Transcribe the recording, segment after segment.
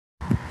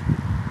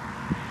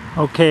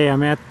Okay,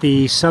 I'm at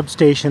the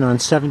substation on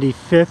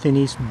 75th in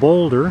East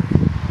Boulder,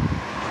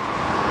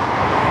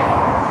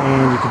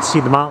 and you can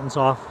see the mountains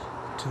off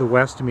to the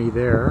west of me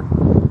there.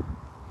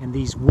 And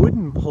these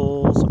wooden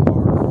poles are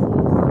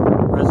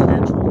for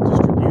residential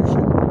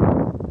distribution,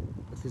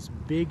 with this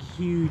big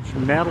huge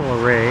metal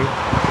array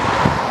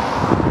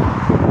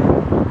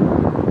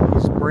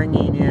is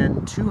bringing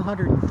in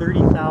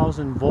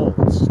 230,000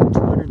 volts,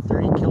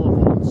 230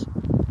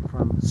 kilovolts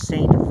from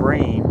St.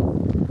 Vrain,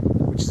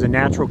 which is a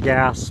natural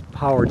gas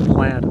powered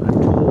plant,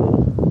 I'm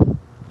told.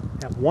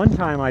 At one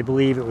time I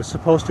believe it was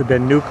supposed to have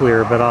been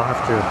nuclear, but I'll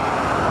have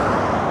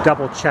to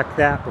double check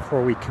that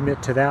before we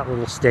commit to that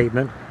little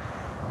statement.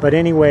 But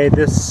anyway,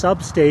 this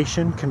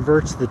substation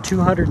converts the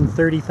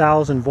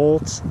 230,000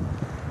 volts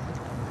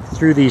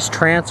through these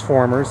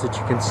transformers that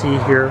you can see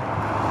here,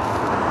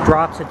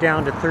 drops it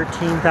down to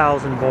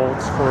 13,000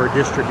 volts for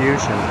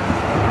distribution.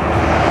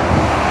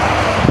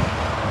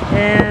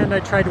 And I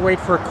tried to wait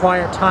for a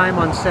quiet time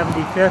on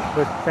 75th,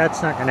 but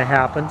that's not going to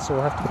happen, so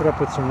we'll have to put up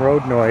with some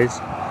road noise.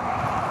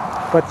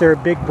 But they're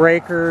big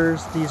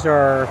breakers. These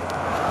are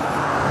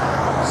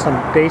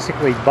some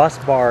basically bus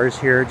bars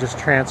here, just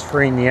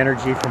transferring the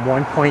energy from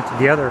one point to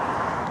the other.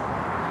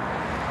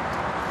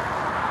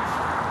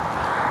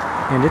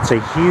 And it's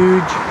a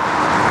huge,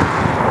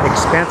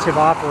 expensive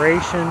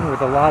operation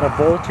with a lot of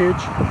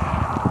voltage.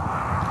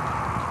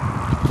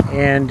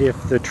 And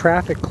if the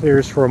traffic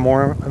clears for a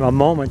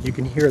moment, you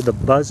can hear the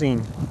buzzing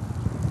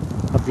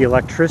of the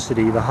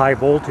electricity, the high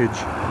voltage.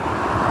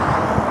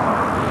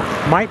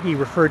 Might be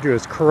referred to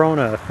as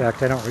corona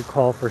effect, I don't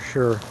recall for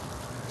sure.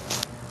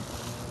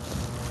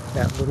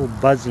 That little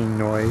buzzing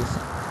noise.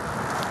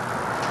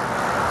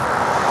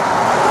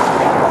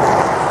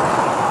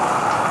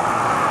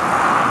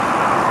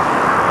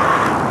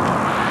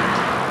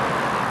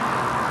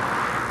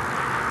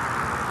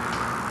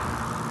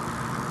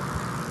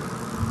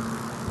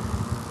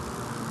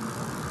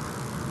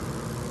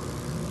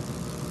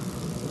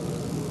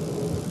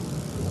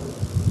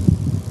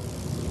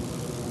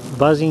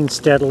 Buzzing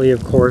steadily,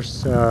 of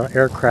course,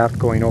 aircraft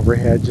going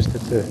overhead just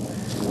at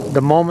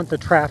the moment the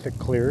traffic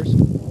clears.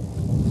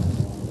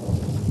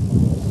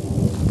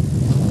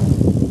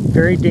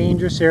 Very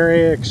dangerous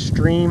area,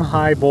 extreme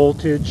high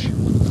voltage.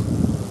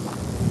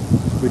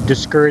 Would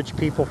discourage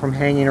people from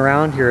hanging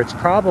around here. It's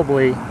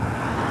probably a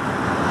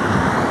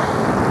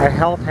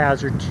health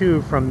hazard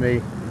too, from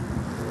the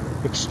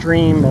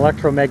extreme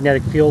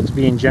electromagnetic fields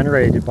being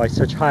generated by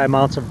such high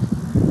amounts of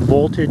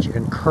voltage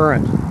and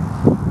current.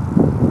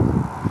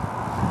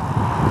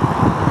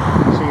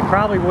 So you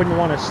probably wouldn't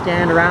want to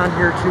stand around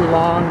here too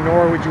long,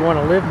 nor would you want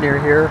to live near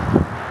here.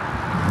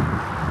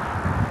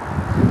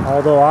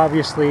 Although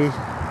obviously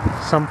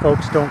some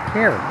folks don't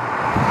care.